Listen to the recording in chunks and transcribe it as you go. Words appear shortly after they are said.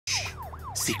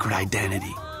secret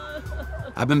identity.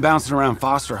 I've been bouncing around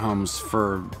foster homes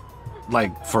for,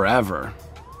 like, forever.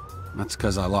 That's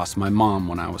because I lost my mom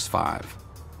when I was 5.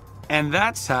 And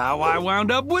that's how I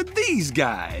wound up with these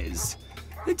guys.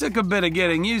 They took a bit of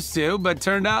getting used to, but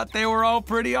turned out they were all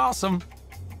pretty awesome.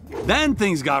 Then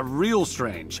things got real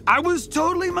strange. I was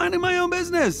totally minding my own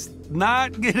business,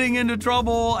 not getting into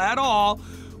trouble at all,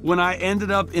 when I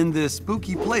ended up in this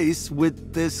spooky place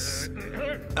with this,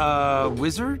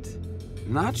 wizard?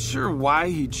 Not sure why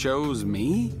he chose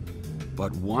me,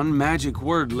 but one magic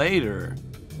word later,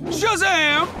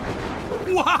 SHAZAM!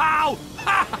 Wow!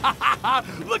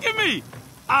 Look at me!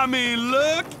 I mean,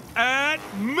 look at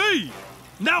me!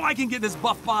 Now I can get this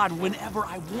buff bod whenever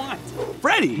I want.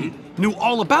 Freddy knew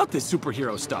all about this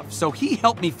superhero stuff, so he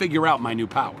helped me figure out my new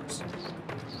powers.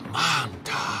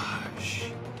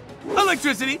 Montage.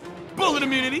 Electricity, bullet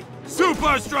immunity,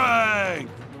 super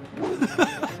strength!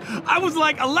 I was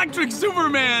like electric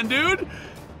Superman, dude!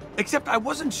 Except I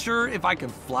wasn't sure if I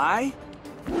could fly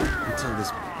until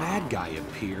this bad guy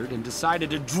appeared and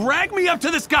decided to drag me up to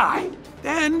the sky.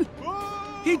 Then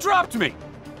he dropped me.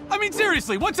 I mean,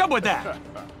 seriously, what's up with that?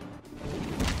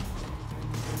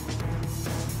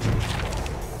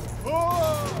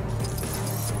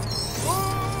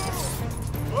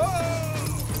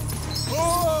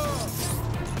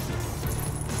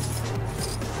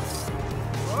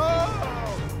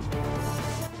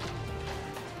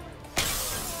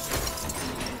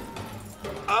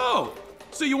 Oh,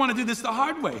 so you want to do this the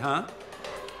hard way, huh?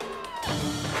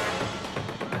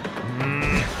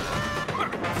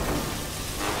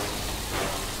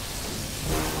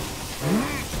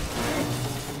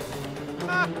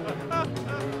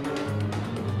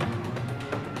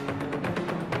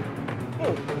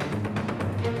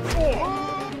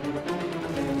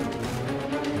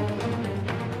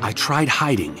 I tried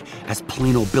hiding as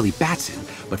plain old Billy Batson,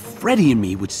 but Freddy and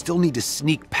me would still need to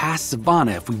sneak past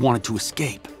Sivana if we wanted to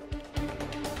escape.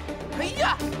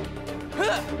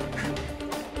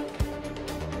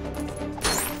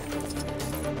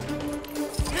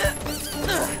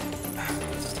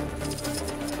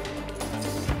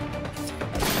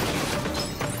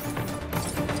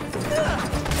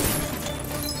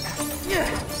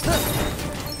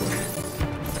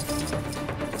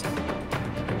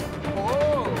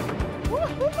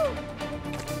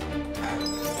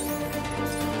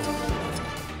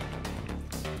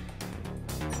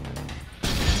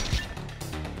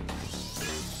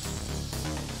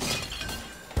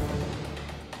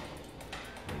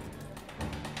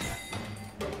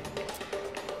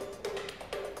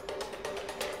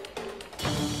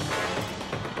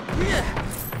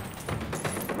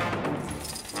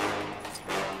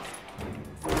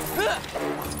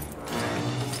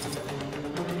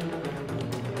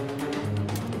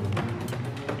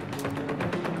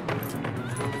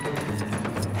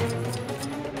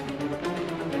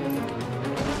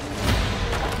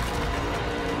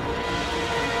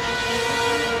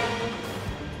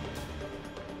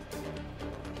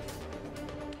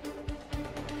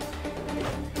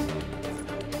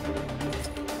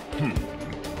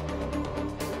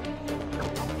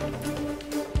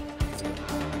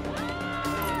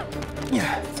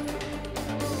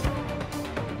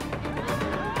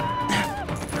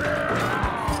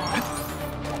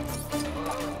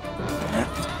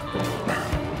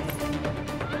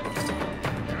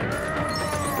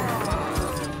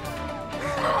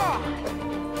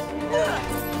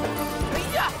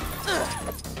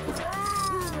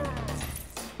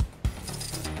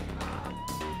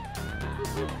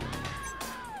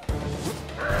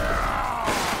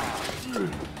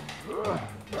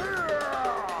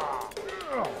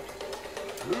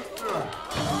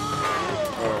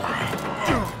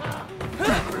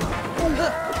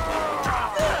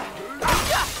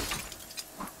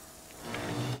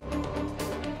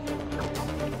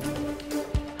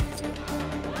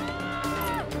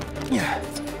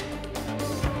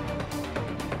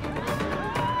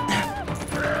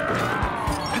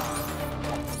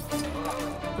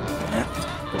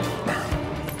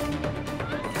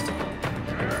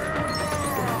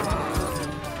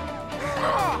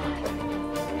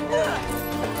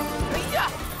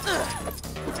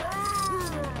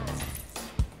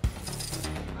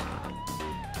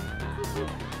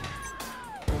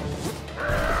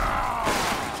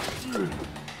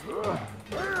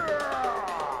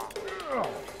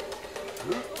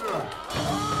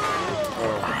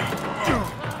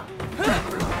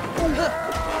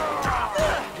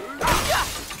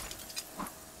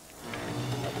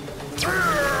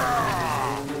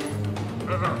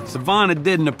 Sivana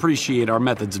didn't appreciate our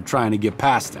methods of trying to get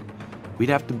past him. We'd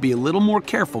have to be a little more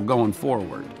careful going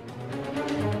forward.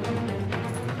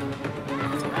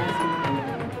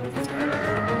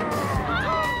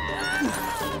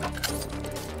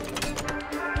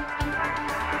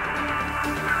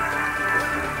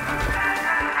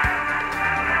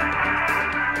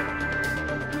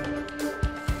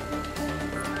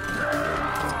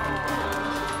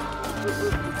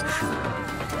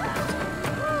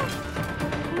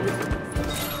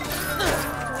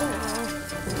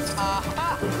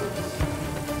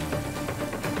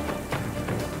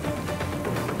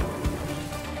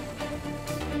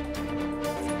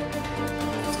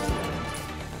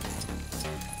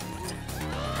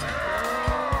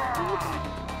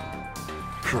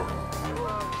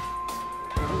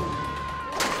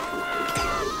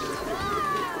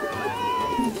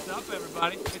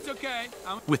 It's okay.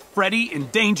 With Freddy in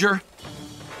danger,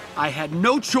 I had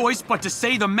no choice but to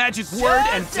say the magic word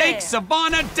and take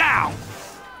Sivana down!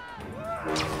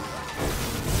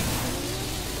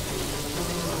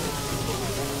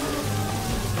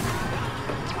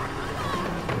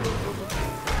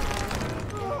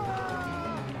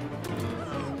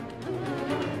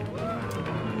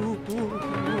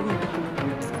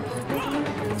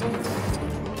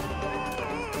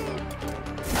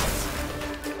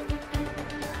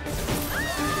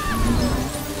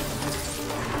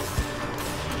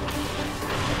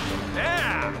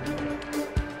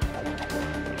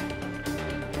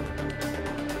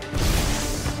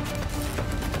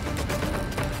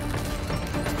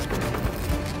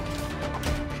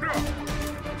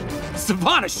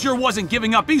 Sivana sure wasn't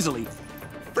giving up easily.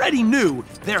 Freddy knew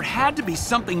there had to be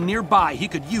something nearby he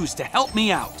could use to help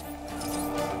me out.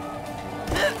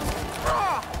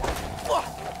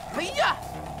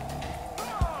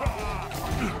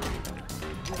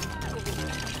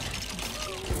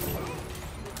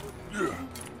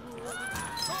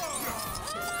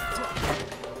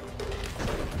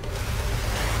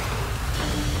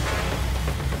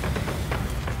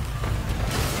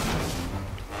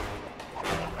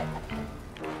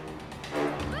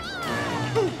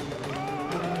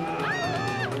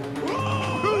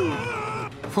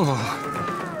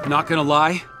 Not gonna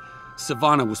lie,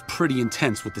 Sivana was pretty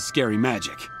intense with the scary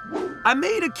magic. I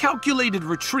made a calculated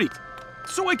retreat,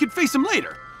 so I could face him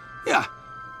later. Yeah,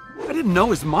 I didn't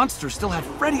know his monster still had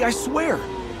Freddy, I swear.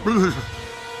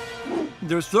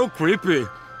 They're so creepy.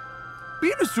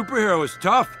 Being a superhero is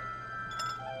tough.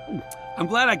 I'm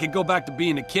glad I could go back to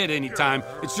being a kid anytime.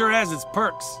 It sure has its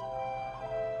perks.